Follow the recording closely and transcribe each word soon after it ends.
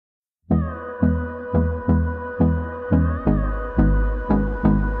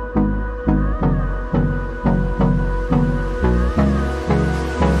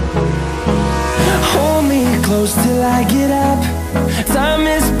close till I get up. Time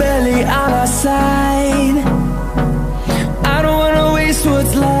is barely on our side. I don't wanna waste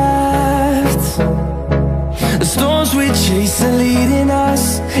what's left. The storms we chase are leading us,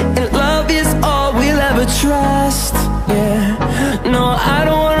 and love is all we'll ever trust. Yeah, no, I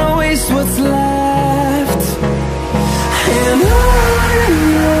don't wanna waste what's left. And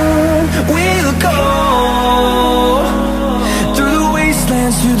on we'll go, through the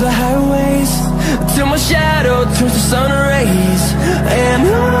wastelands, through the highways, till my shadow turns to sun rays. And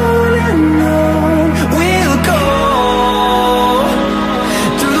on we'll go,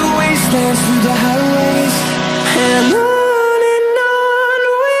 through the wastelands, through the highways, and on we'll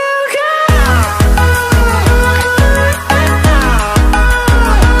go.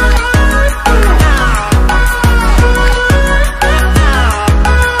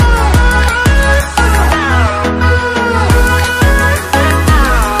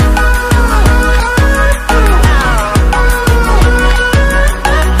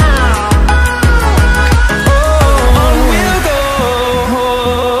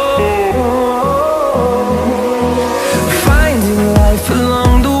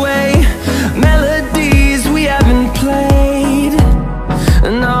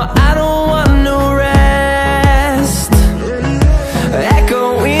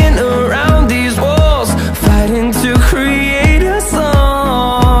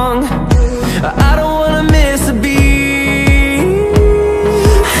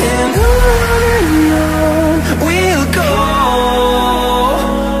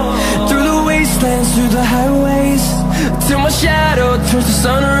 Through the highways, till my shadow turns to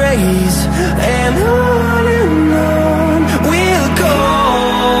sun rays. And on we'll go,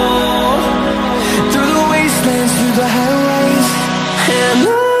 through the wastelands, through the highways, and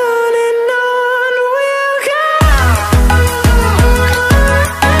on we'll go.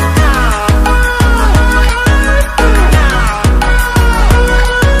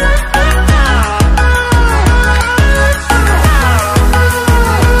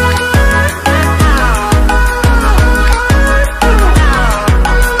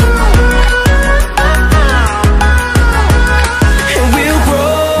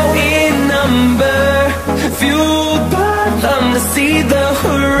 See the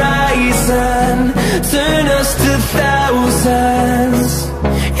horizon turn us to thousands,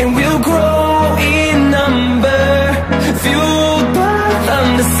 and we'll grow in number, fueled by them.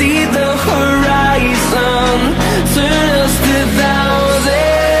 To see the horizon turn us to thousands,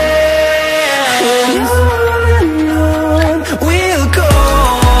 and on we'll go,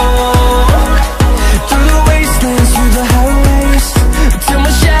 through the wastelands, through the highways, till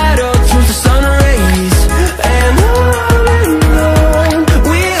my shadow turns to sun rays. And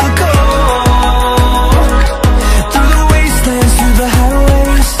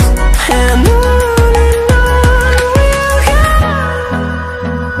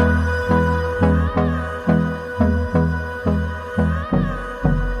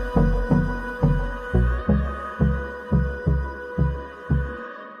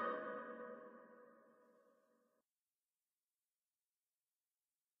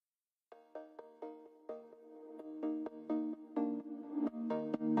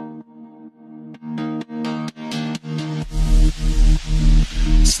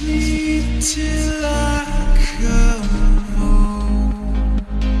sleep till I come home,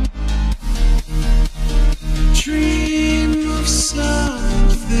 dream of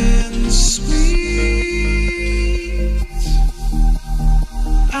something sweet.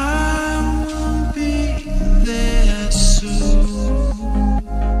 I will be there soon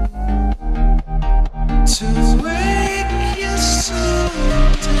to wake you so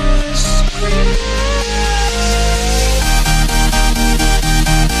discreet.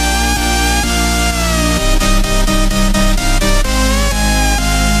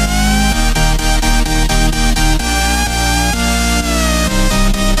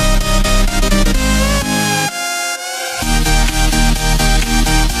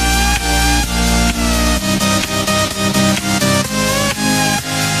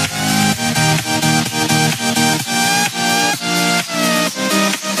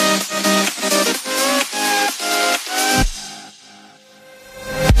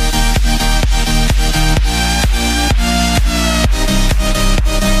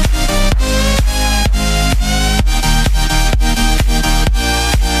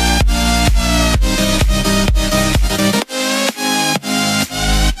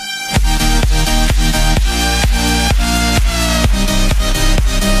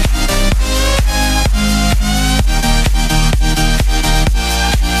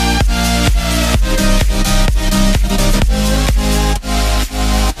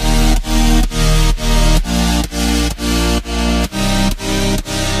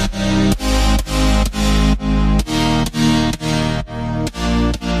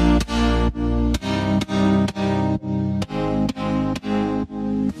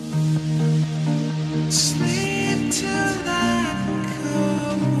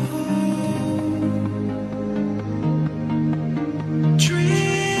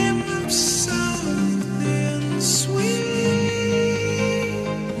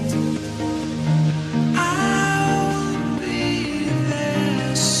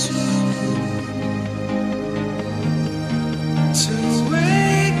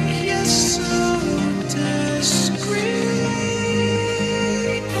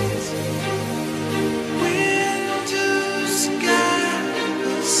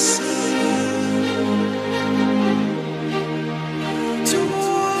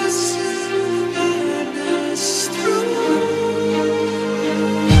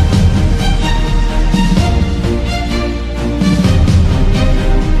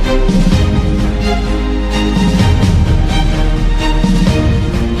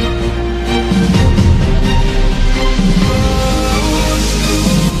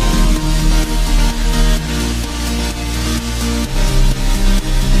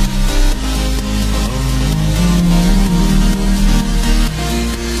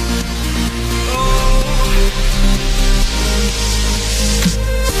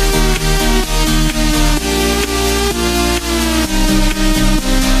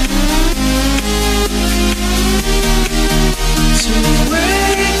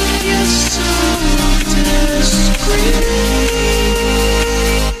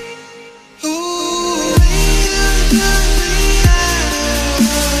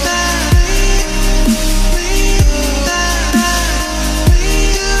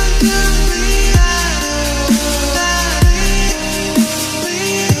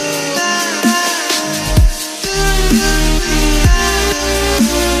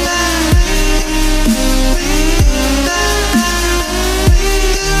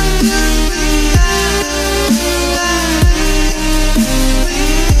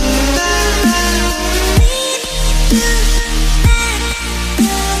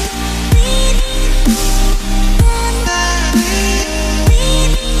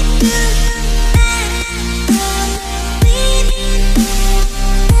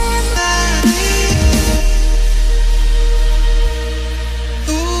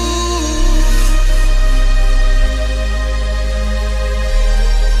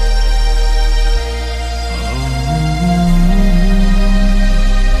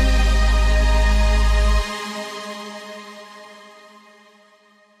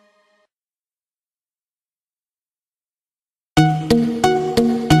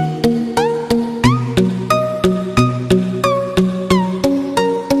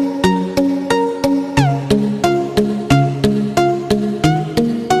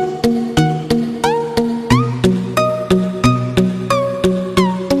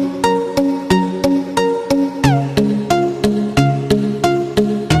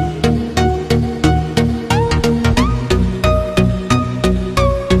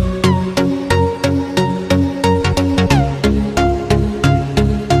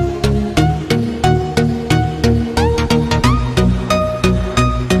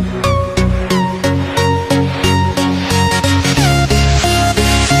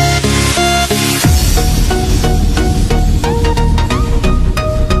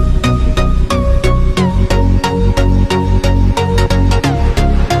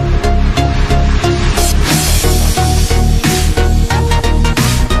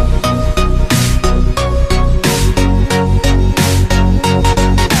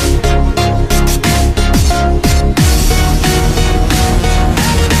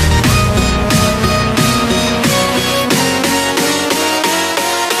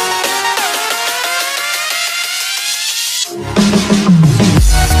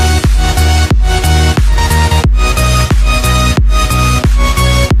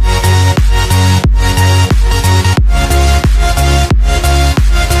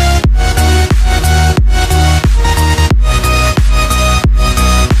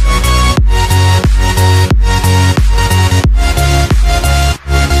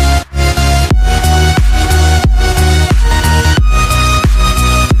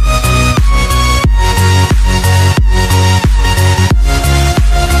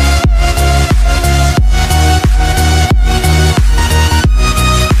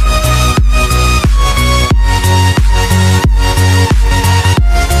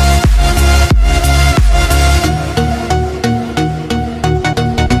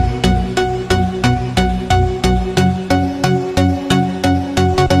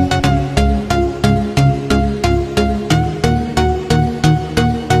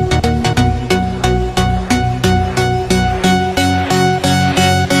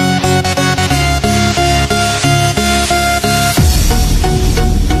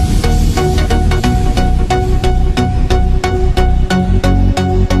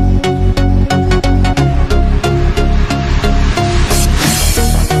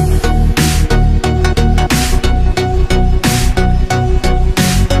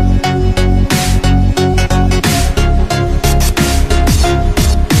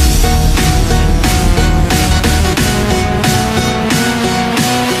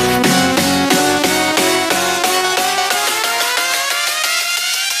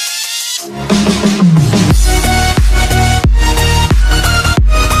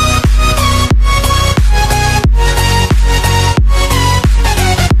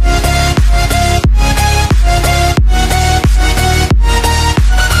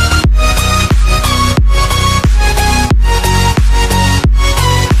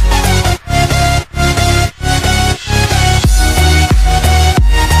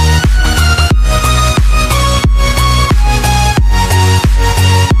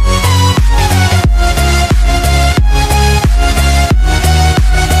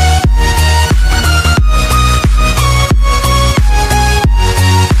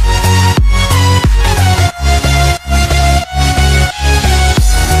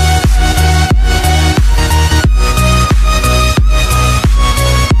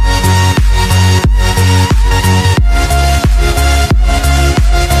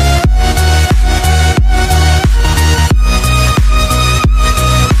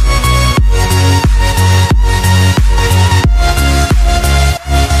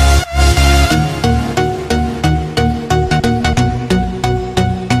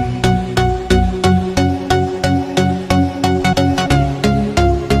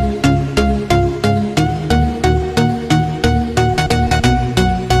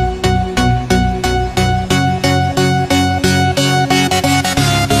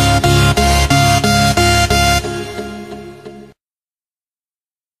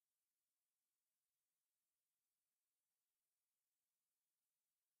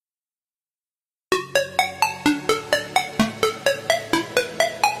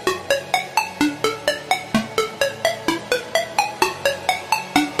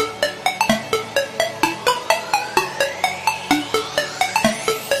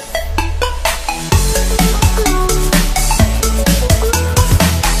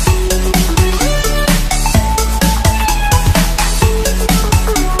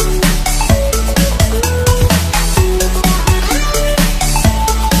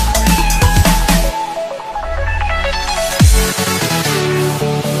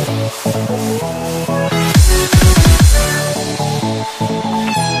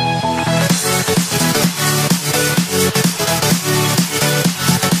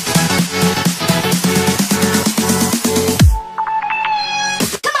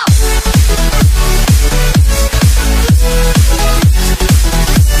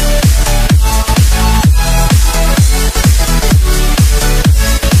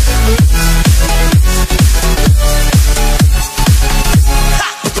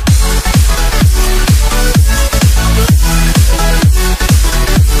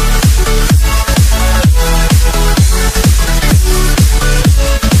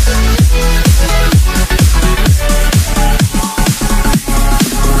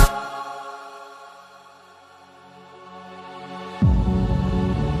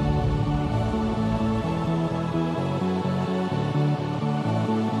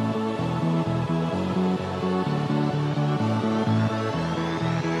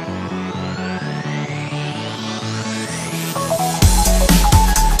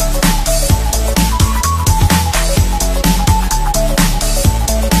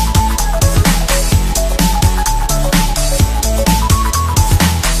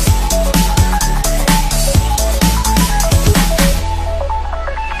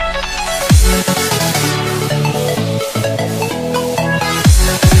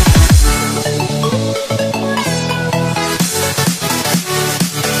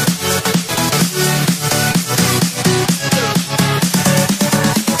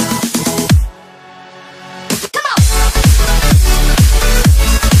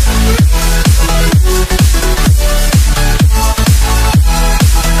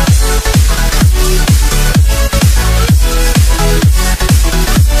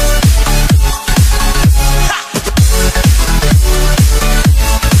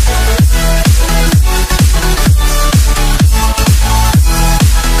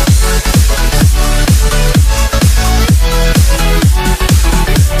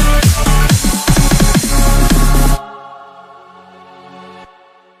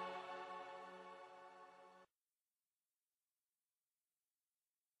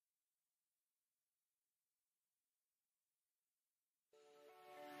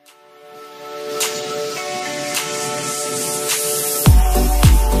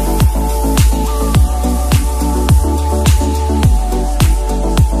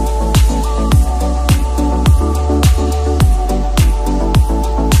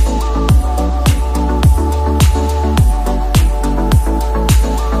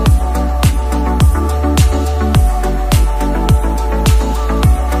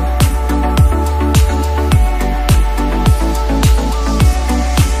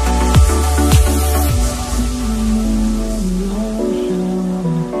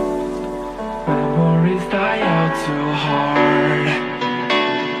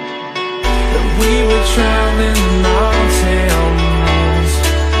 were traveling the mountains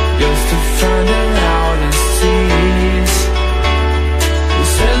just to find the loudest tease. We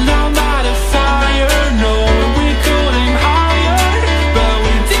set down by the fire, knowing we could aim higher, but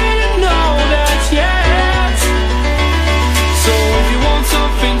we didn't know that yet. So if you want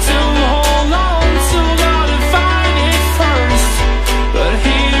something to hold on to, gotta find it first. But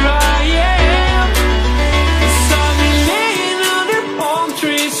here I am, 'cause I've been laying under palm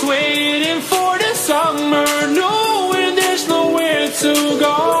trees, waiting for the summer, knowing there's nowhere to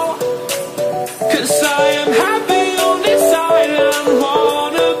go. 'Cause I am happy on this island,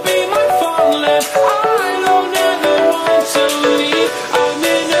 wanna be my farmland. I don't ever want to leave, I'm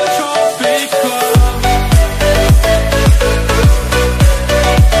in a tropic club.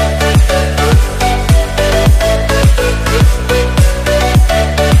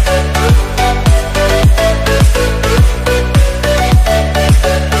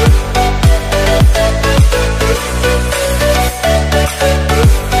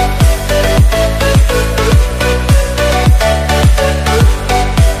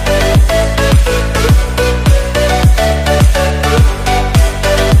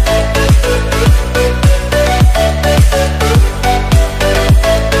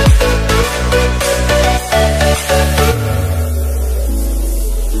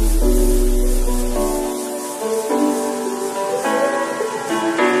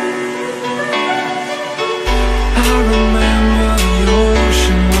 I remember the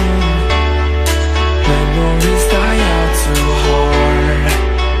ocean, memories die out too hard.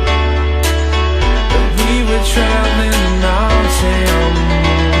 But we were traveling the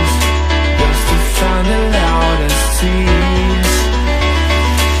mountains just to find the loudest tease.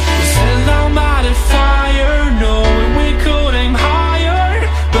 We sat down by the fire, knowing we could aim higher,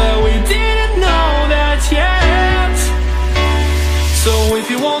 but we didn't know that yet. So if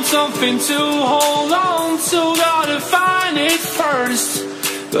you want something to hold on to, gotta find it first.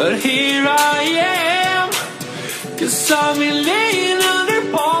 But here I am, 'cause I've been laying under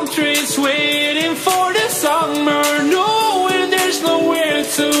palm trees, waiting for the summer, knowing there's nowhere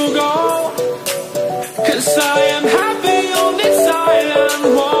to go. 'Cause I am happy on this island,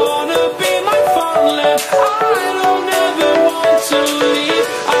 wanna be my farmland. I don't ever want to leave,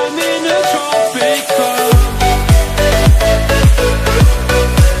 I'm in a tropic club.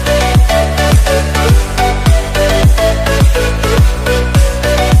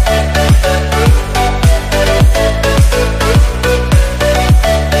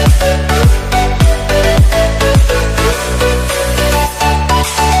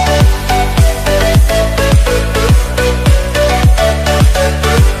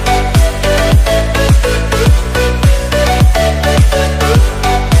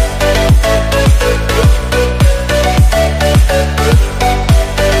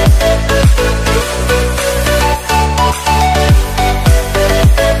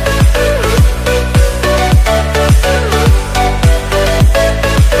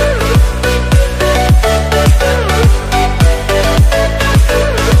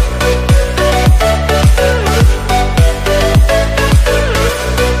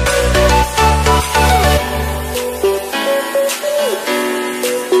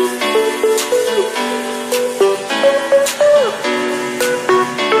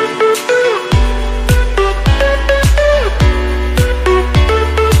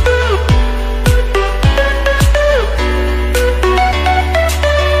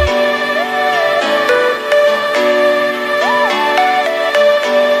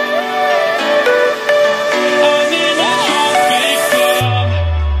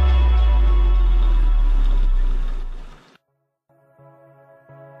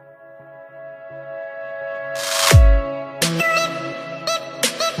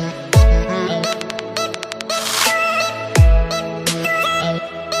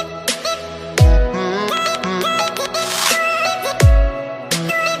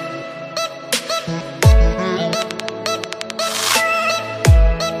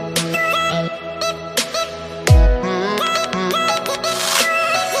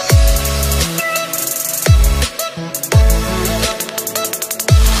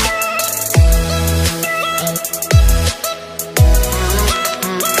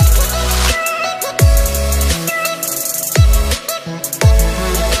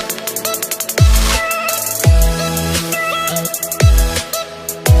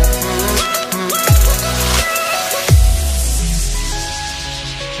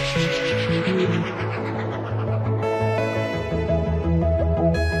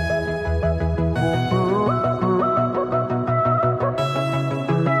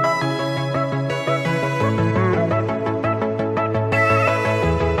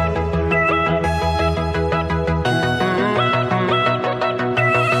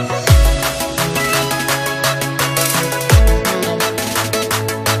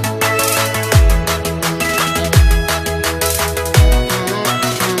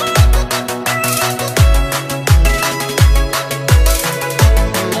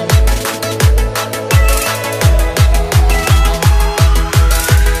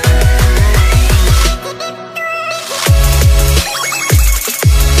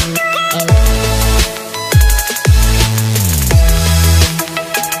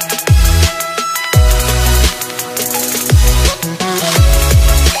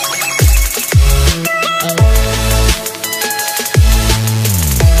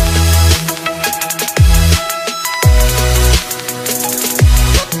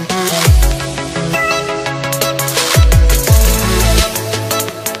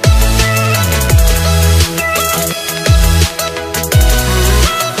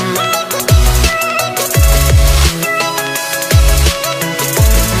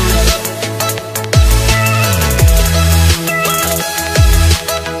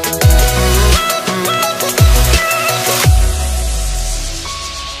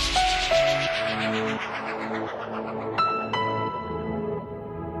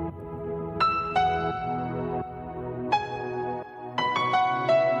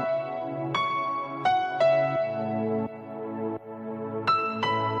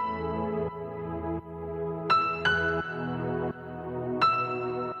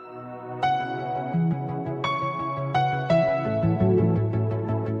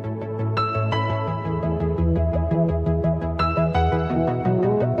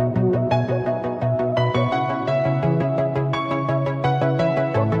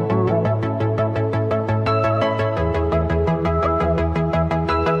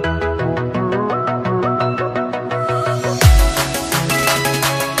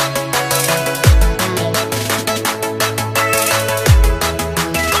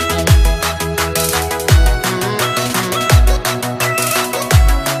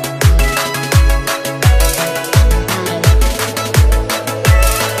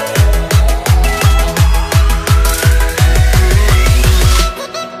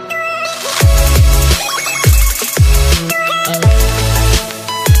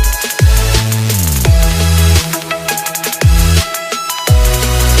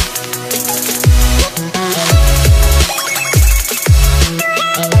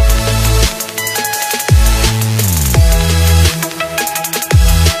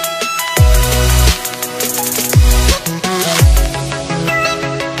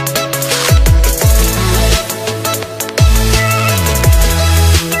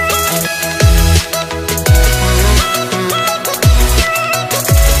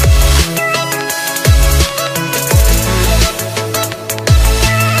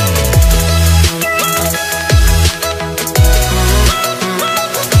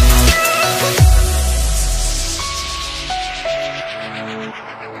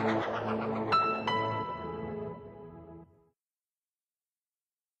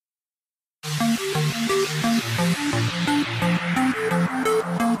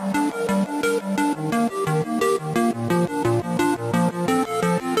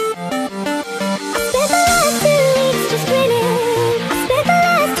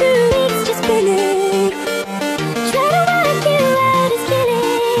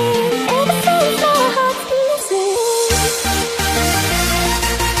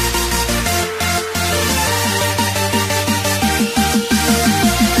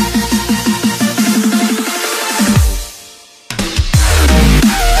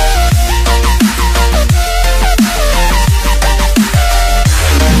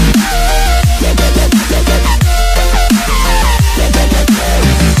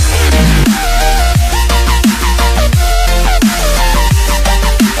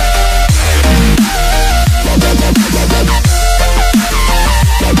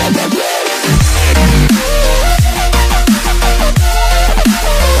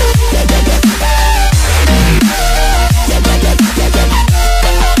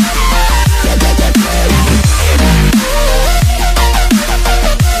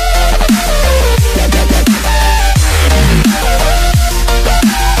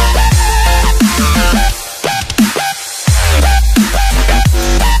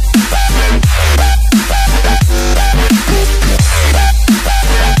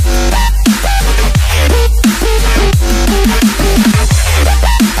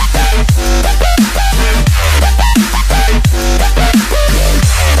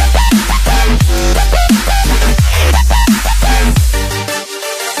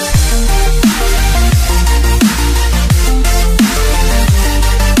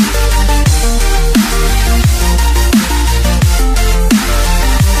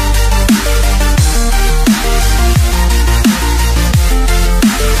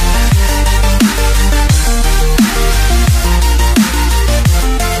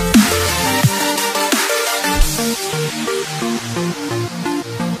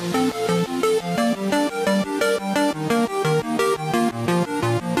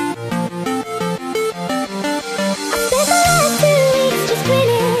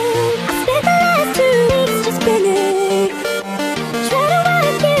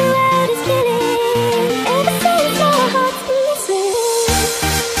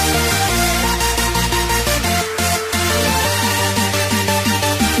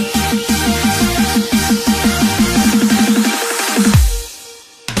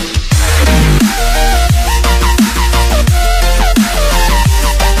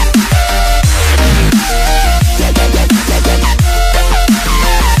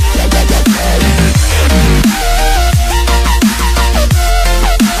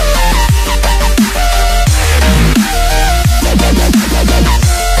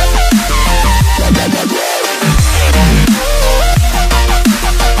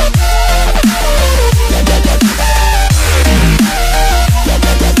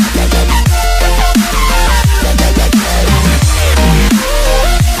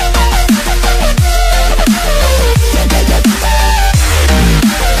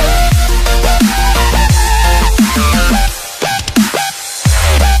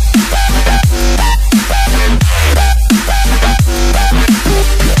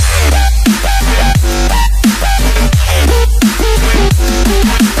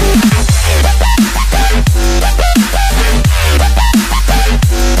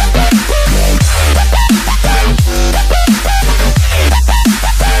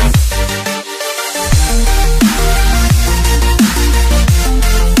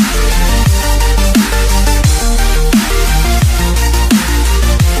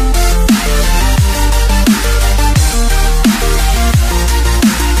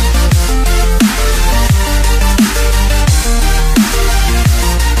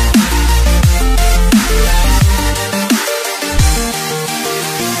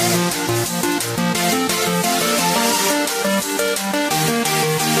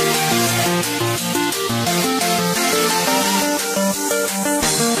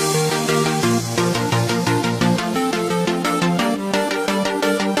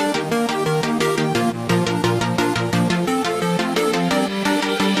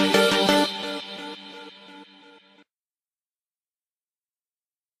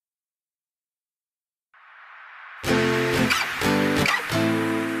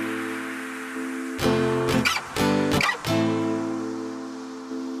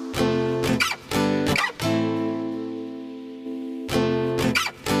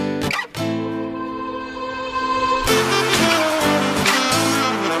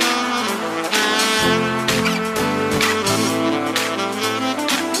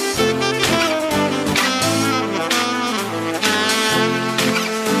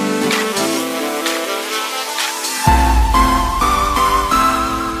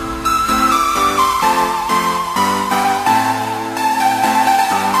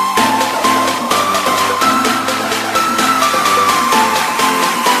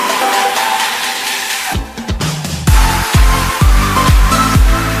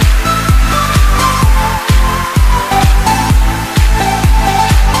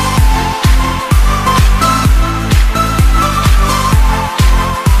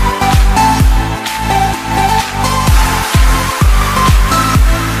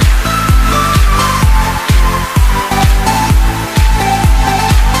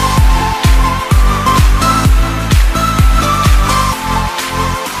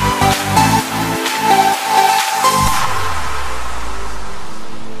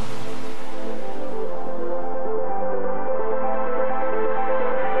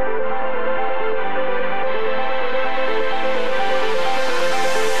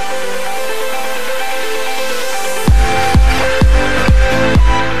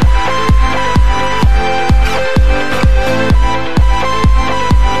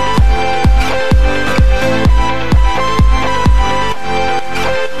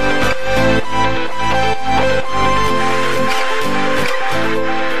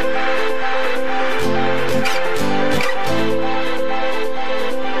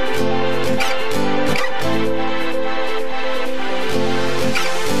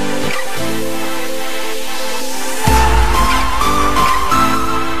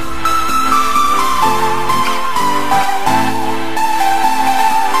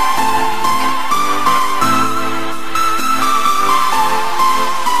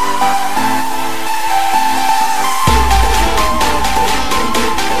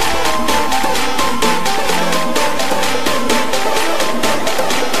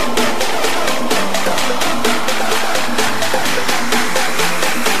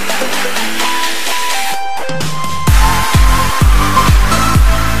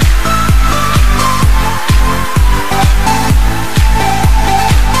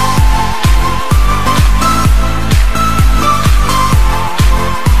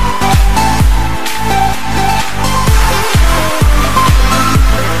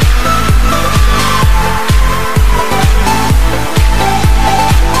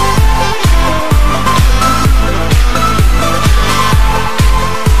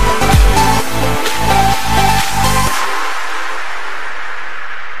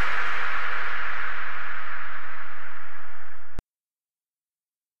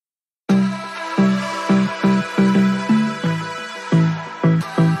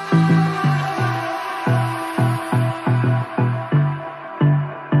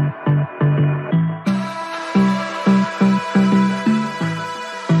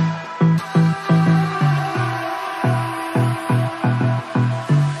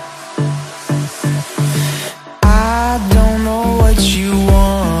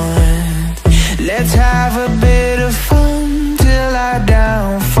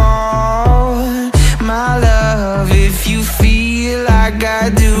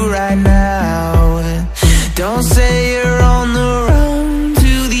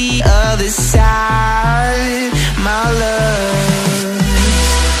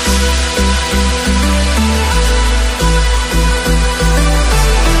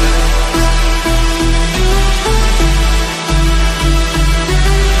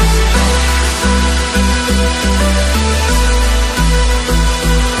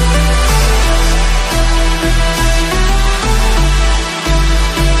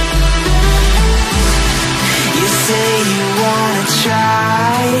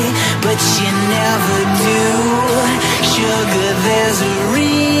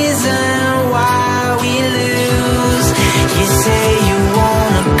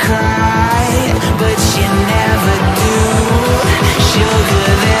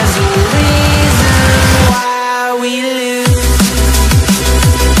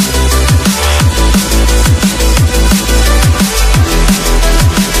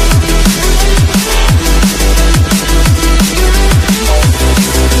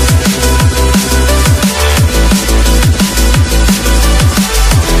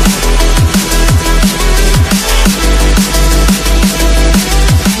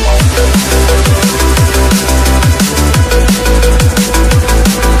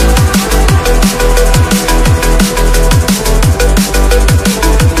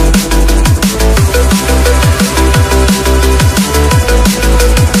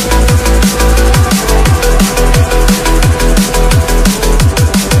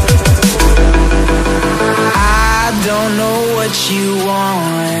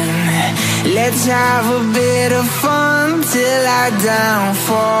 want. Let's have a bit of fun till I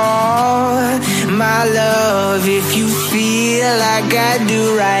downfall. My love, if you feel like I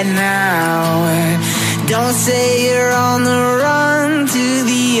do right now, don't say you're on the run to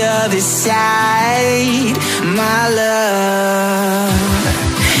the other side. My love,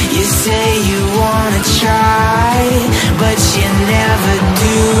 you say you wanna try, but you never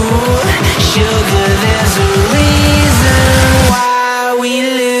do. Sugar, there's a reason why we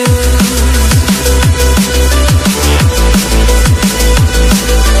lose.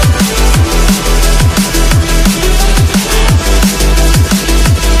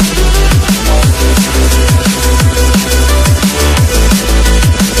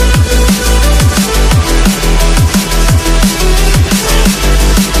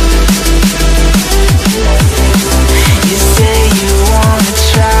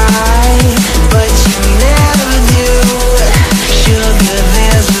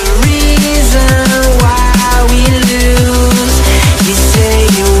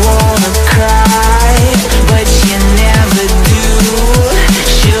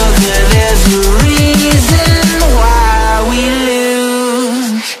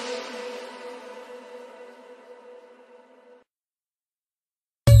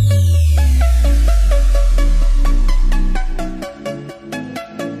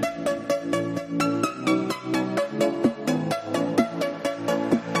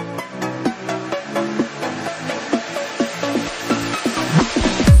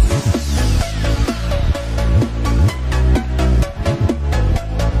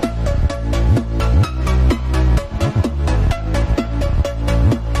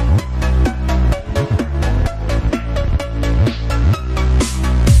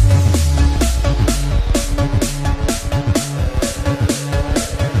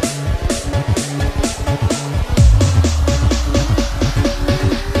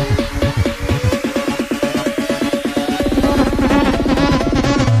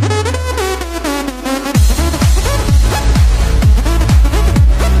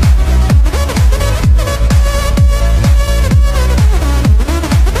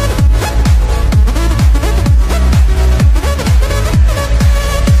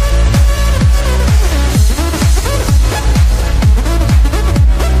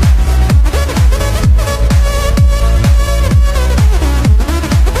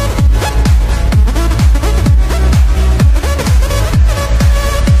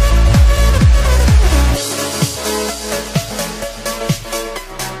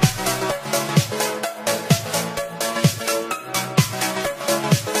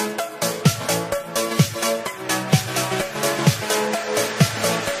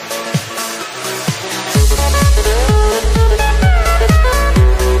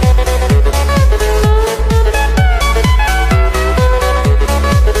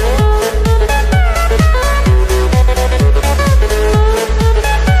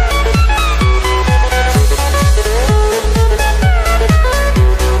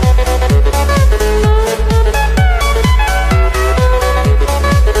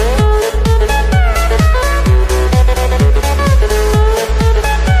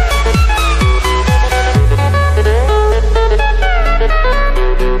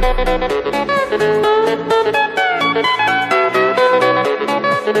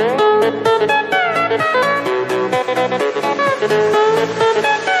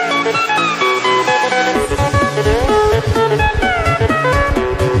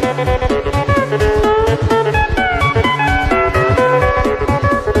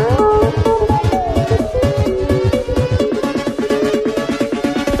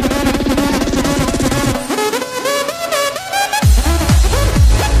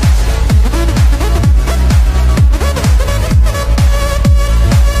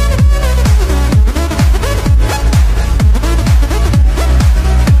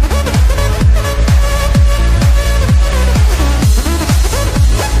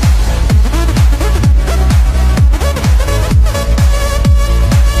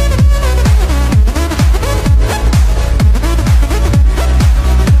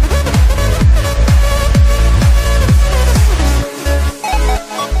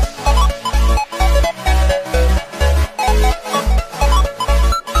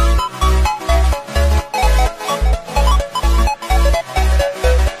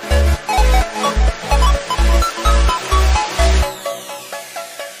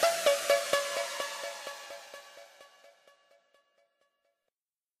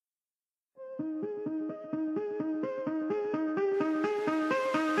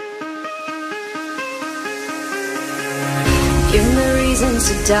 reasons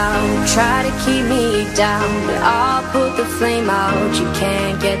to doubt, try to keep me down, but I'll put the flame out. You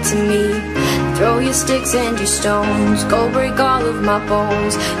can't get to me. Throw your sticks and your stones, go break all of my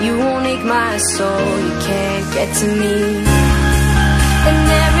bones. You won't ache my soul. You can't get to me. And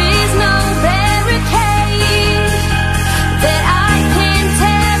there is no barricade that I can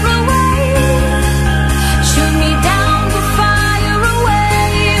tear away. Shoot me down with fire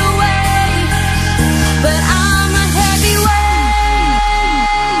away, away. But I'm a heavyweight.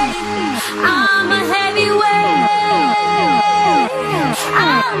 I'm a heavyweight.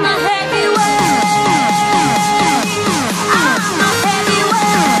 I'm a heavyweight.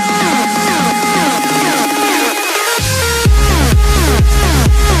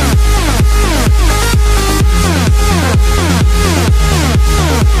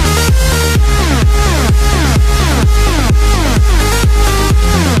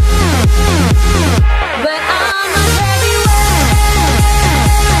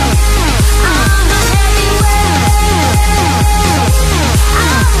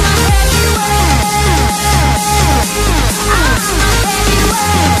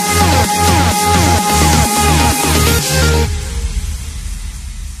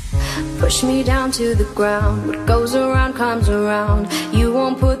 Push me down to the ground. What goes around comes around. You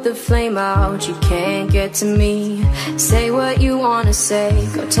won't put the flame out. You can't get to me. Say what you wanna say,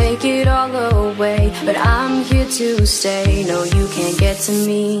 go take it all away, but I'm here to stay. No, you can't get to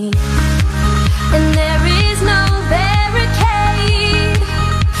me. And there is no barricade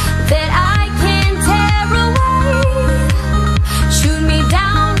that I can tear away. Shoot me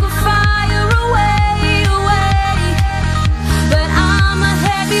down with fire away, away. But I'm a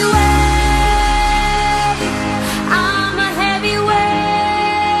heavyweight.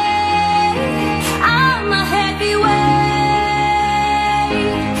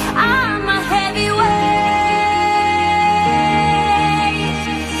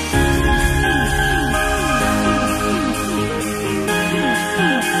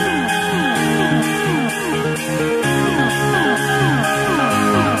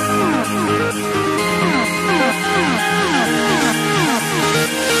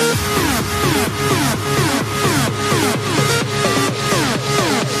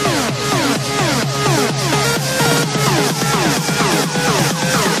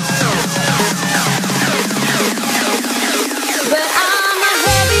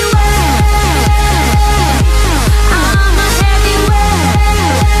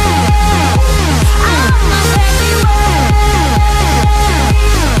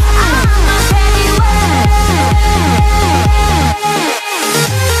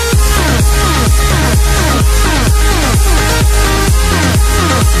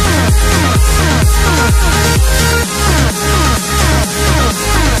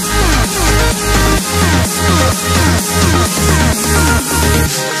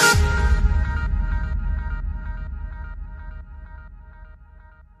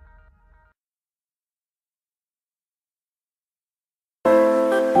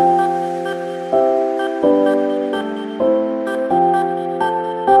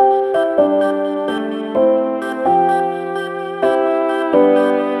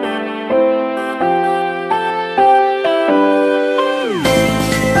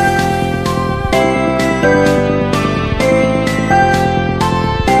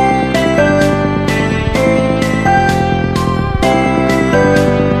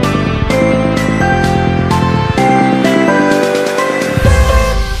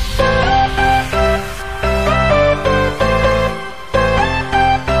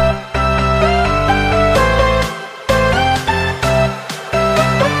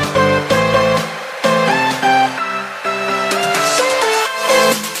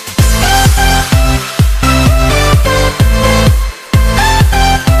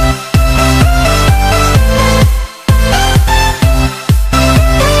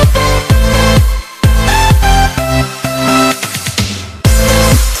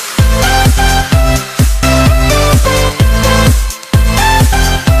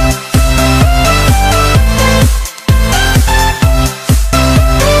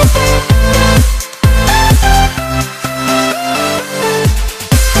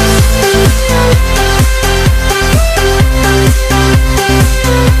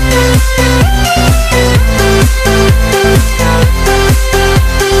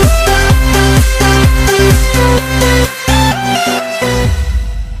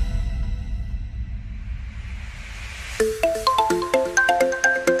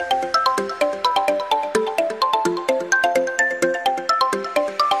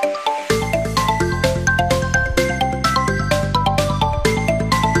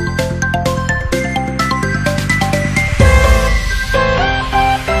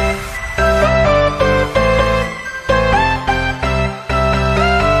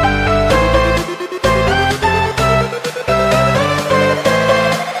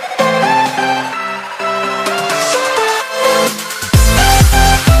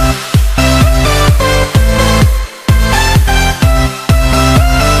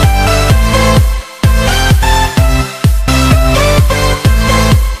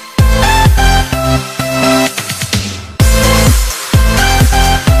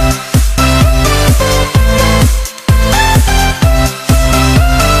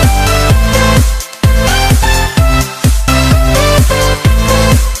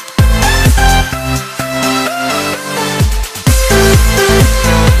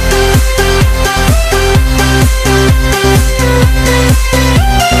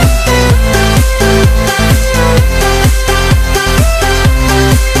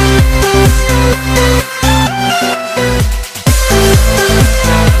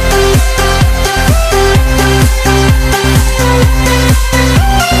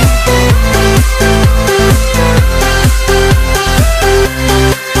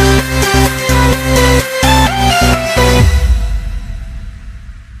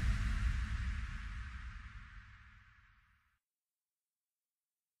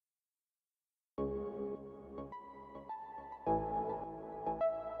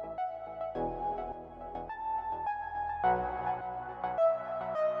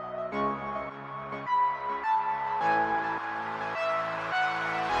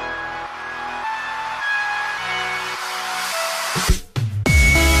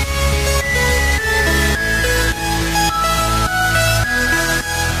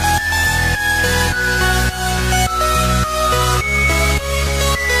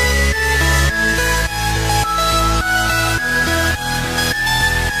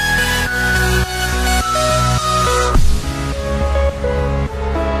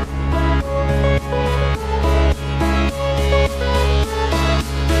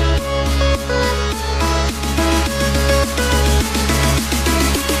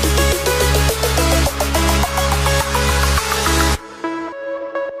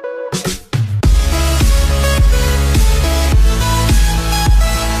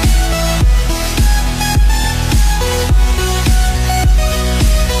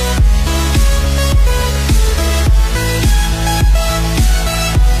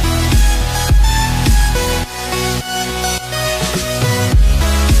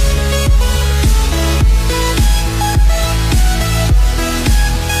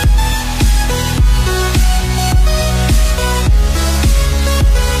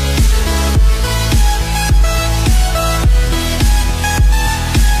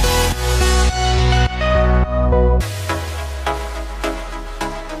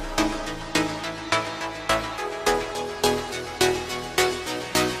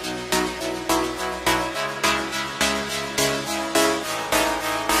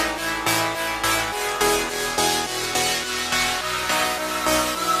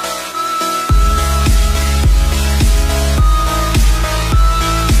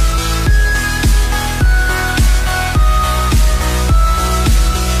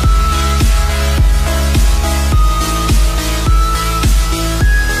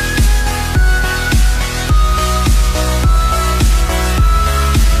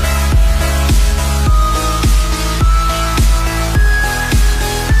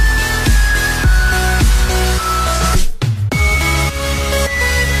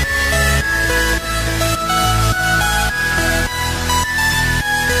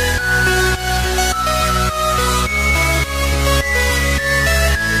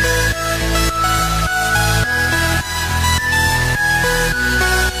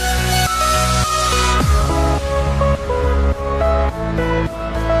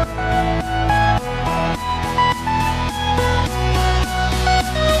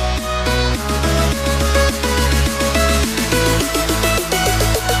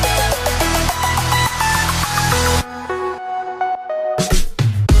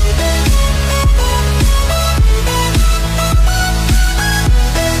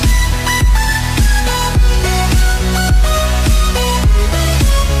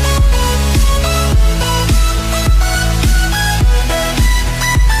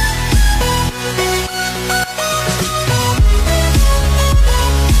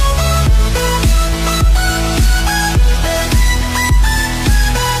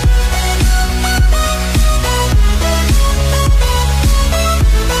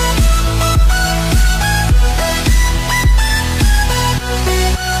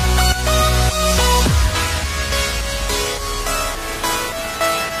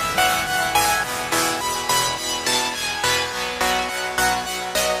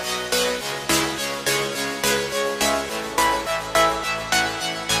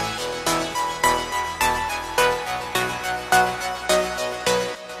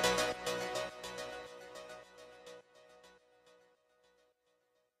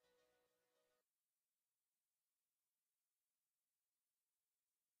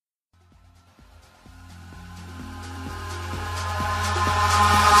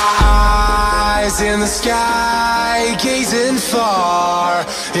 in the sky, gazing far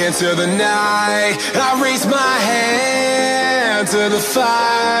into the night. I raise my hand to the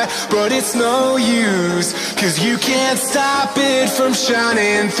fire, but it's no use, 'cause you can't stop it from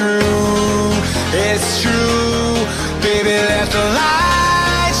shining through. It's true, baby, let the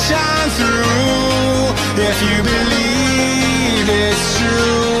light shine through. If you believe it's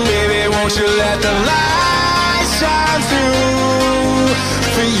true, baby, won't you let the light shine through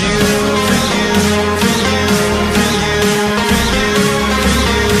for you, for you, for you, for you, for you, for you, for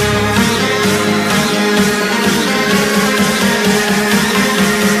you, for you,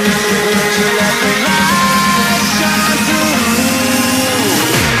 won't you let the light shine through?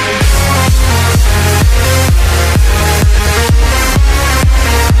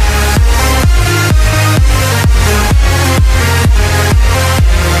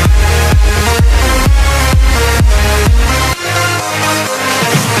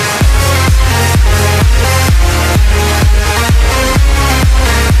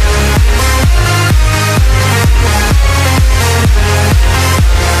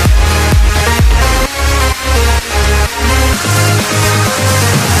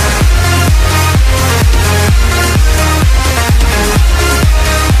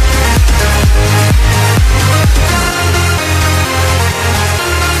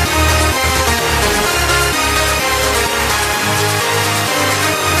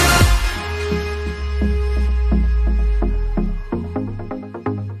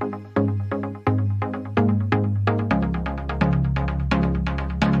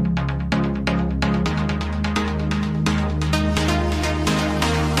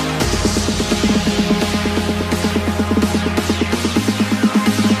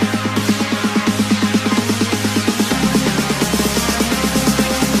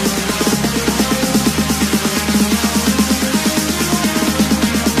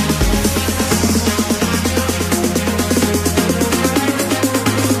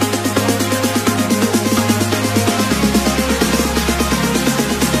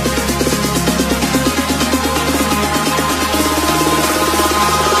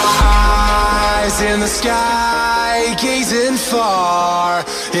 In the sky, gazing far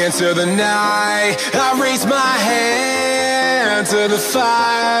into the night. I raise my hand to the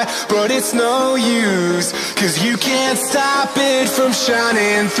fire, but it's no use, 'cause you can't stop it from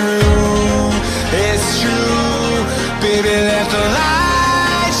shining through. It's true, baby, let the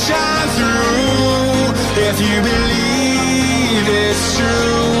light shine through. If you believe it's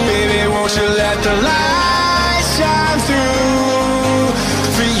true, baby, won't you let the light